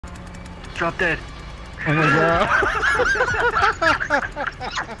Drop dead. Oh my god.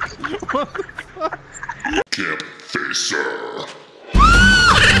 What the fuck? Campfacer.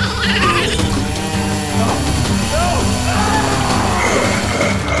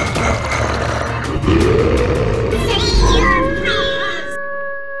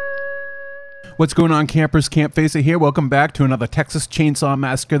 What's going on, campers? Campfacer here. Welcome back to another Texas Chainsaw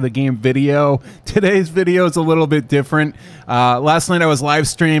Massacre the game video. Today's video is a little bit different. Last night I was live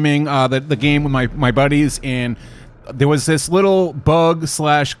streaming the game with my buddies, and there was this little bug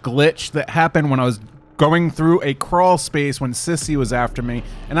slash glitch that happened when I was going through a crawl space when Sissy was after me.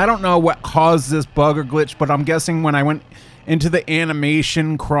 And I don't know what caused this bug or glitch, but I'm guessing when I went into the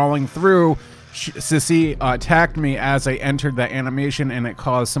animation crawling through, Sissy attacked me as I entered that animation, and it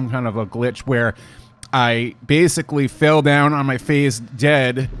caused some kind of a glitch where I basically fell down on my face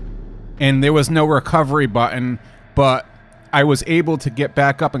dead, and there was no recovery button, but I was able to get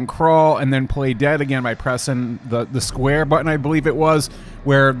back up and crawl and then play dead again by pressing the square button, I believe it was,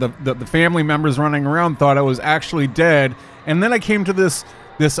 where the family members running around thought I was actually dead. And then I came to this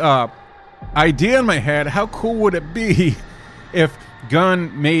idea in my head: how cool would it be if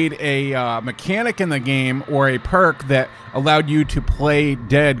Gun made a mechanic in the game, or a perk that allowed you to play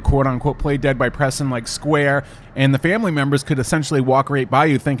dead, quote unquote play dead, by pressing like square, and the family members could essentially walk right by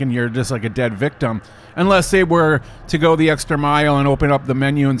you thinking you're just like a dead victim, unless they were to go the extra mile and open up the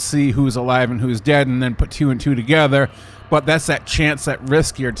menu and see who's alive and who's dead and then put 2 and 2 together. But that's that chance, that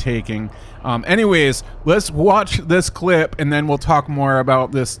risk you're taking. Anyways, let's watch this clip and then we'll talk more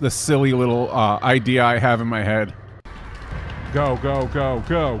about this silly little idea I have in my head. Go, go, go,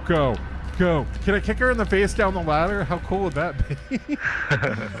 go, go, go. Can I kick her in the face down the ladder? How cool would that be?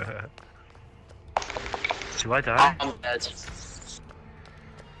 Do I die? I'm dead.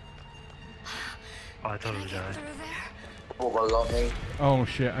 Oh, I totally died. Oh, my God, me. Oh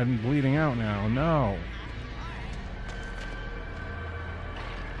shit, I'm bleeding out now. No.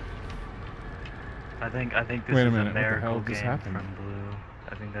 I think this Wait a is minute, a what the hell miracle just game happened? from Blue.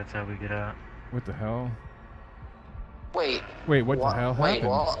 I think that's how we get out. What the hell? Wait, what the hell wait, happened?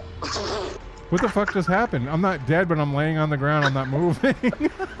 what? What the fuck just happened? I'm not dead, but I'm laying on the ground. I'm not moving.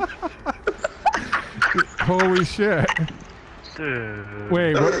 Holy shit. Dude.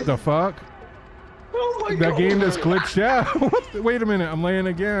 Wait, what the fuck? Oh my That God. game just glitched out. Wait a minute, I'm laying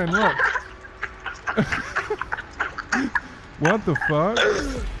again. Look. What the fuck?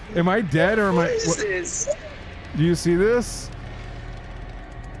 Am I dead or am What I? is this? Do you see this?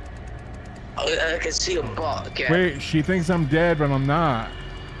 I can see a butt again. Wait, she thinks I'm dead, but I'm not.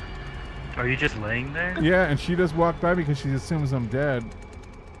 Are you just laying there? Yeah, and she just walked by because she assumes I'm dead.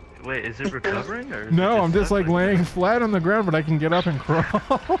 Wait, is it recovering or? Is No, it I'm just like stuck laying flat on the ground, but I can get up and crawl.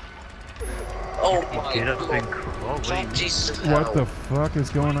 Oh my Get up God. and crawl. Wait. Jesus, What the fuck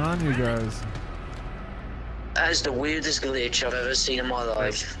is going on, you guys? That is the weirdest glitch I've ever seen in my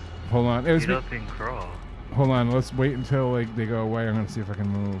life. Hold on. It was Get up and crawl. Hold on. Let's wait until like they go away. I'm gonna see if I can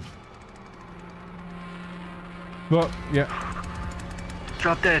move. Look, yeah.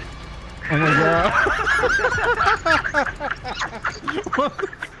 Drop dead. Oh my god. What the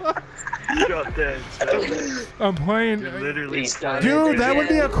fuck? Drop dead. I'm playing. You're literally He's done it Dude, that would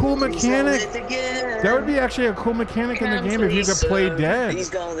be a again. cool He's mechanic. done it again. That would be actually a cool mechanic in the game if you could play dead. He's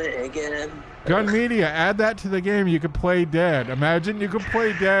done it again. Gun Media, add that to the game. You could play dead. Imagine you could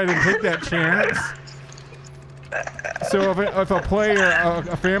play dead and take that chance. So if a player,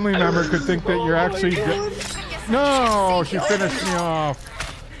 a family member could think that you're actually dead. No, she finished me off.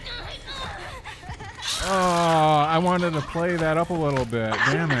 Oh, I wanted to play that up a little bit.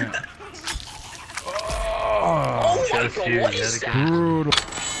 Damn it. Oh my Just God, you, what yet is again. that? Brutal.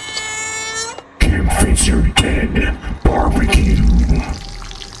 Campfacer Dead Barbecue.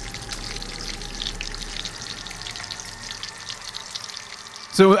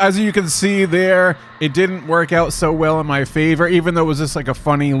 So as you can see there, it didn't work out so well in my favor, even though it was just like a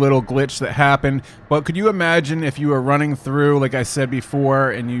funny little glitch that happened. But could you imagine if you were running through, like I said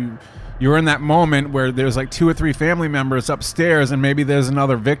before, and you were in that moment where there's like 2 or 3 family members upstairs and maybe there's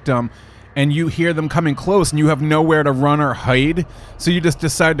another victim, and you hear them coming close and you have nowhere to run or hide, so you just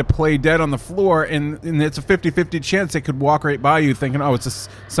decide to play dead on the floor, and it's a 50-50 chance they could walk right by you thinking, oh, it's just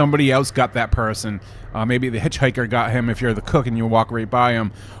somebody else got that person. Maybe the hitchhiker got him if you're the cook and you walk right by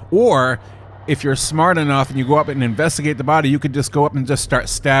him. Or if you're smart enough and you go up and investigate the body, you could just go up and just start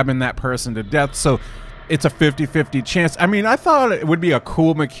stabbing that person to death. So it's a 50-50 chance. I mean, I thought it would be a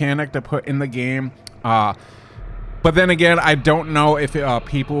cool mechanic to put in the game. But then again, I don't know if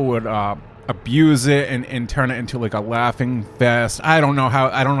people would abuse it and turn it into like a laughing fest. I don't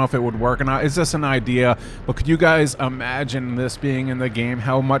know if it would work or not. It's just an idea, but could you guys imagine this being in the game,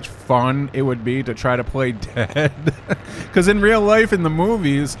 how much fun it would be to try to play dead? Because in real life, in the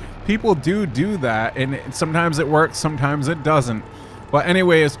movies, people do that, and sometimes it works, sometimes it doesn't. But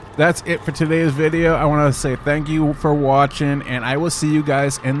anyways, that's it for today's video. I want to say thank you for watching, and I will see you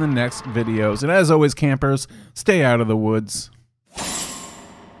guys in the next videos. And as always, campers, stay out of the woods.